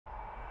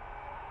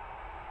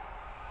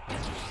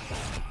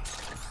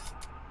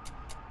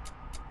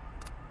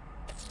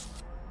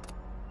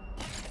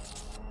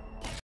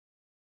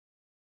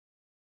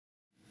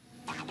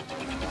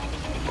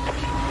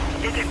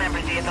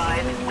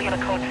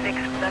Code 6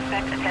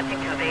 suspect attempting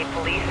to evade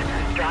police.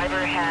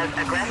 Driver has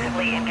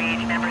aggressively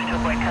engaged members to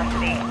avoid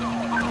custody.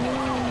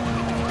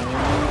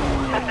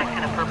 Suspect's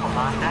in a purple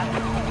Mazda.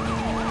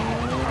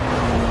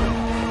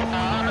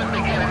 I'm going to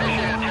begin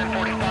initiating at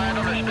 10:45.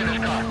 I'm going to spin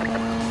his car.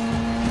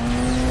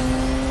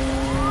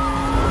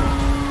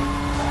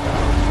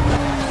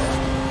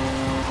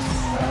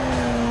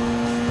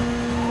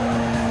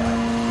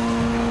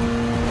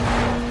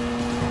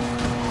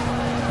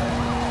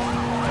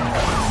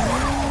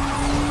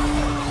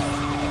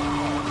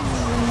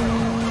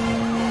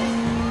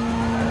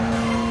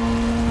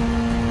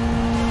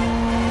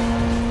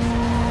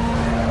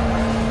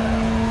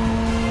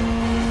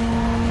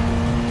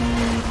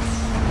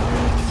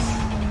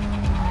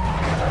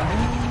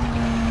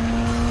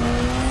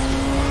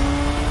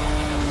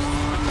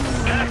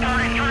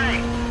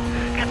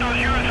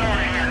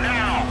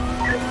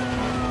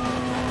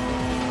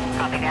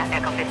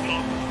 Echo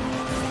 15.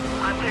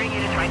 I'm clearing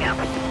units right now.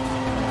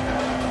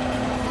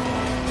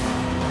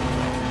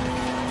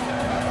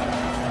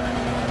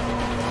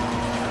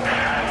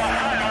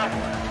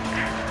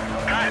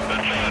 Guys,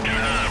 that's 2-9.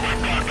 We're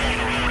blocked off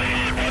the road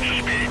ahead. Watch your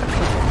speed.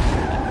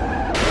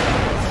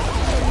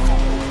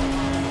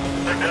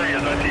 There he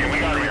is. I see him. We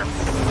got him here.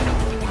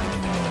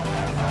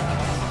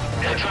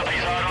 Heads up.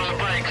 He's hard on the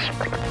brakes.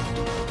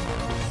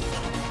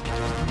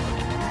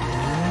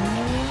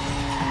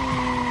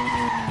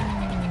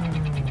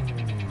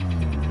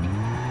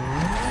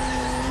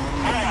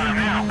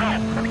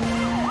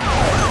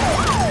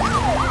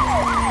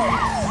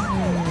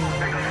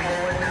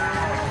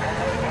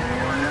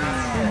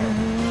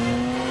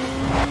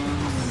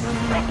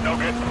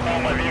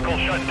 My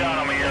vehicle's shutting down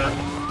on me here.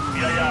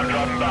 Yeah, I'm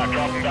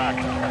dropping back.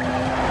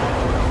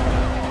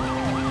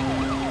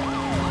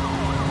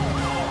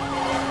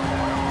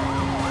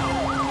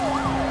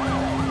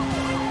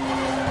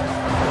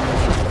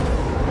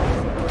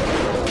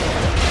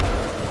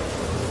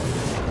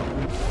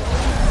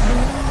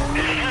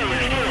 He's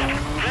through.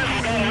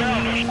 Vehicle's going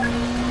around us.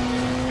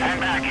 Hang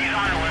back, he's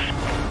on us.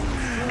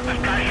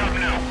 Let's try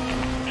something new.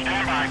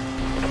 Stand by.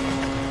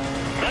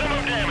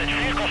 Minimum damage,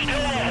 vehicle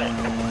still level.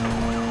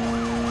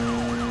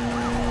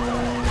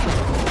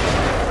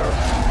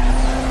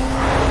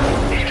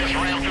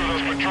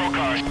 Patrol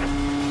cars.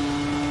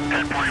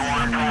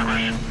 1041 in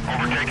progress.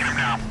 Overtaking him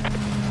now.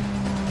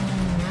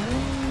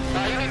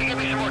 You need to give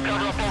me some more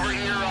cover up over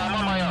here. I'm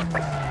on my own.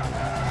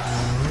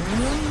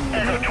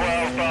 Echo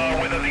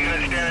 12, with other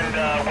units stand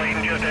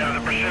waiting just ahead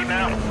of the pursuit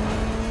now.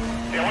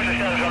 Yeah, what's the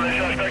status on this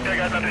suspect? I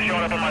got nothing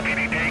showing up on my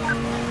PDT.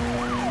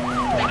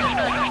 Hey,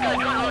 dispatch, this guy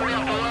trying to run me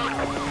off the road.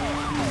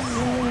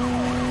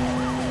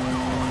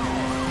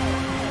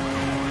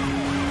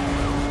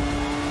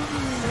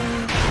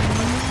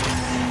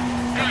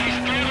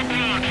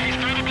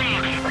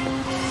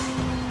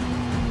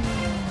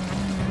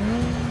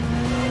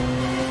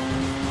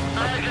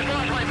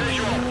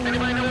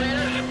 Anybody know where he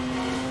is?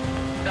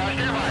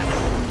 Stand by.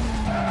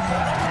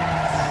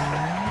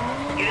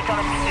 Units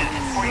on pursuit.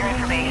 For your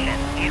information,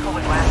 vehicle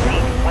was last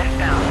seen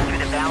westbound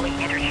through the Valley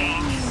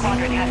Interchange.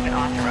 Quadrant has been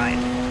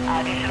authorized.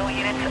 Additional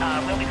units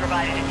will be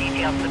provided in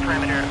detail to the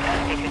perimeter.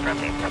 Stay tuned for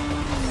updates.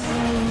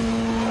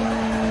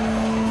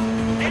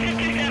 This is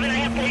 2-7. I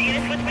have 4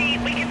 units with me.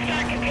 We can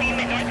start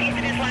containment northeast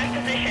of his last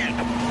position.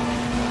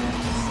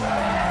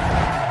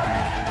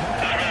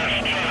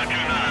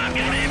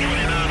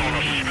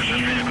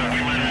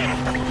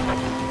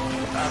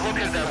 Look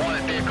at that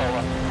wanted vehicle.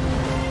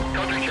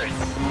 Go to chase.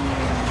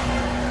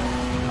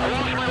 I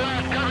lost my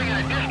last covering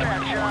at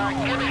dispatch.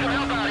 Give me some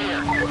help out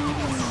here.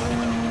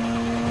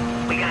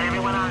 We got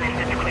everyone on this.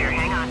 It's clear.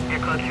 Hang on.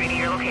 They're close to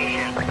your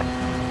location.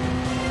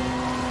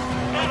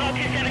 Bravo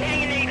 2-7,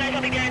 hang in there. You guys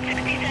will be there in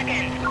 60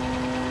 seconds.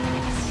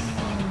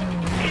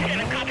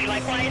 2-7, copy.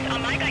 Likewise,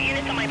 I got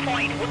units on my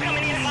point. We're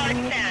coming in hard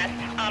and fast.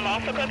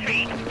 Also code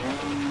 3.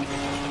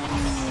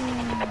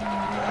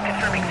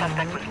 Confirming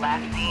suspect was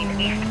last seen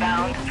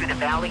eastbound through the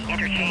Valley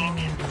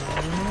Interchange.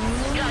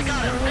 Yeah, I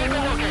got him.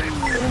 Vehicle located.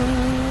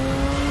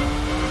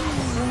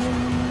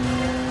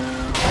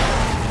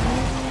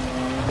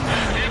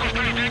 Vehicle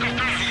 3.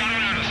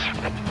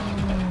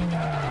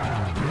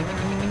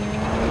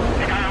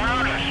 He got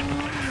around us.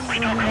 We're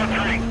still code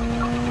 3.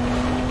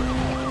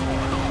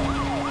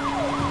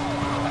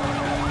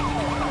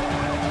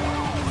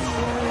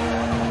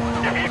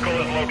 Your vehicle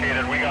is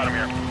located. We got him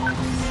here.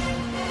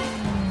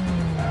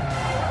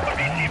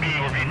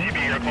 VTB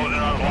here, closing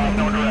on the last,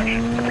 no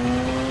direction.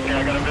 Yeah,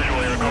 I got a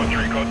visual here,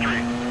 code 3.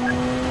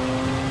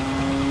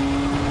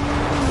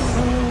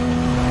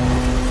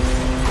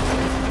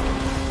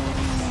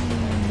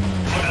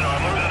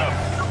 Losing up.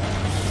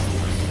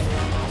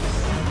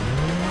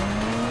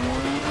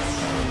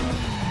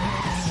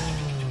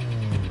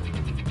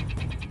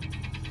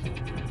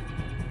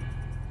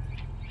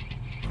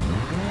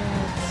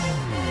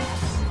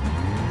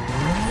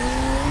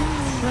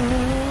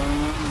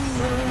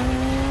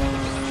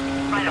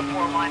 Right up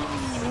 4-1.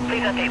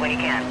 Please update when you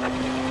can.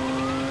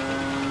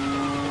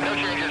 No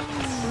changes.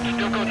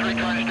 Still code 3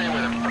 trying to stay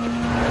with him.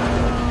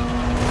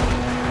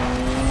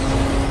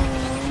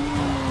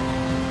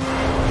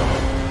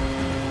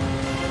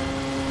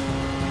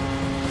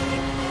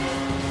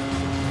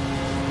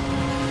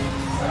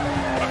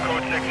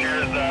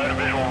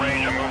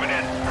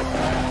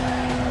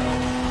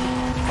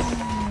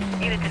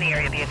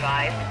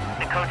 advised.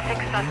 The code 6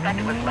 suspect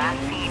was last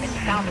seen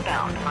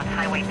southbound on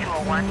Highway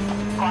 201.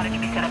 Squadron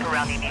to be set up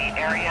around the immediate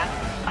area.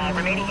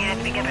 Remaining units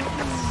be given.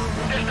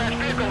 Dispatch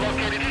vehicle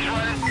located. He's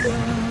running.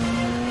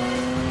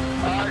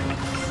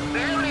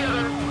 The area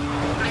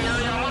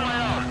I'm on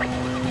my own.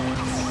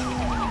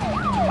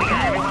 We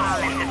got everyone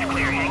on this. It's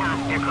clear. Hang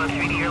on. They're close to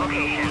your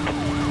location.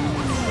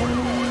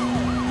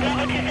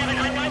 Bravo 27,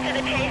 I'm north of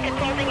the chase and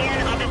closing in.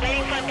 I'll be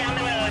waiting for him down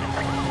the road.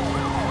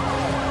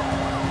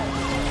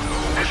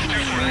 This is 2-4.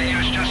 That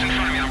unit's just in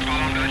front of me. I'm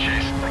following to the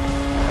chase.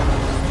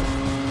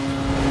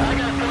 I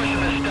got a push in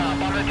this stop.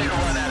 I'm gonna take a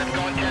run at him.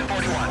 Going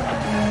 1041.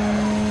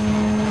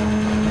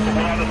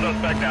 We're on the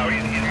suspect now.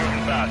 He's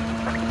moving fast.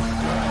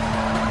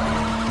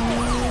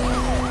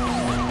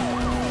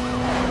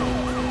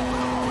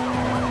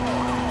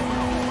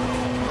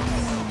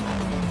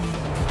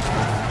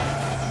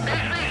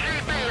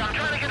 I'm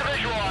trying to get a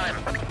visual on him.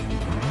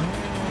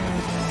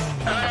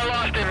 I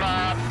lost him.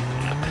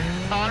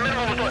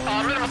 Minimum.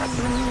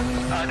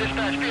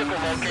 Dispatch vehicle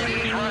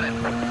located. He's running.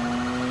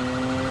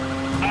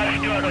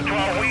 Still at the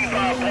 12. We've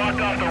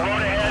blocked off the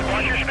road ahead.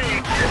 Watch your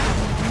speed.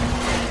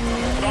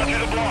 Gone through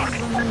the block.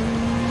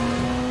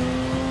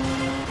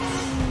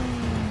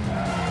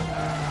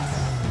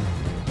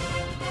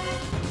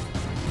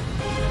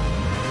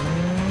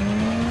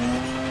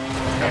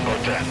 Echo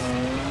 10.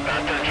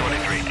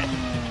 1023.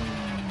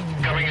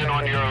 Coming in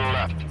on your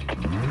left.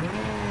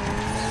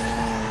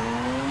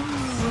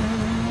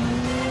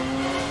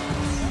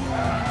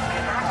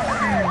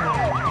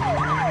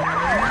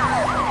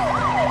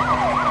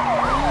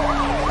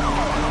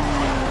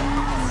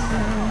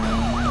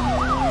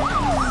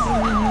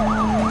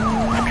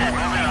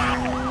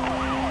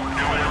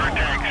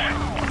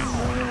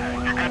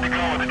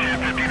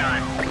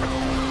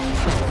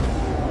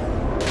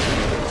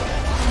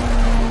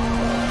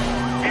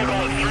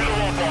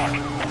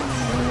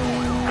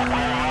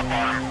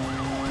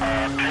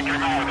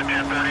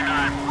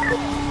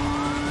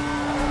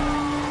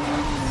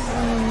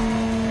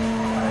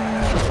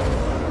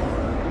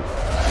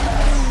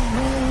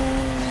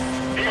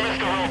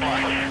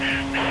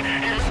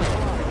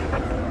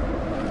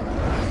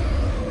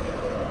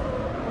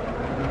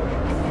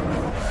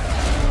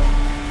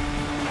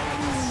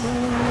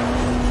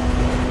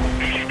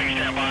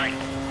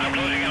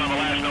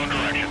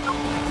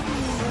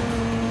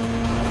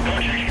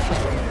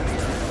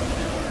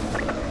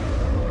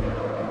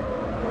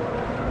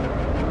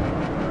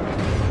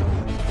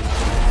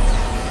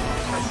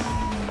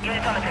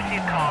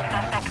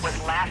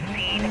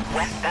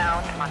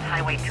 Westbound on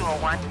Highway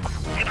 201.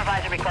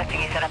 Supervisor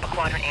requesting you set up a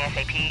quadrant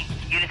ASAP.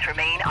 Units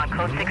remain on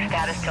Code 6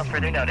 status till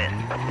further notice.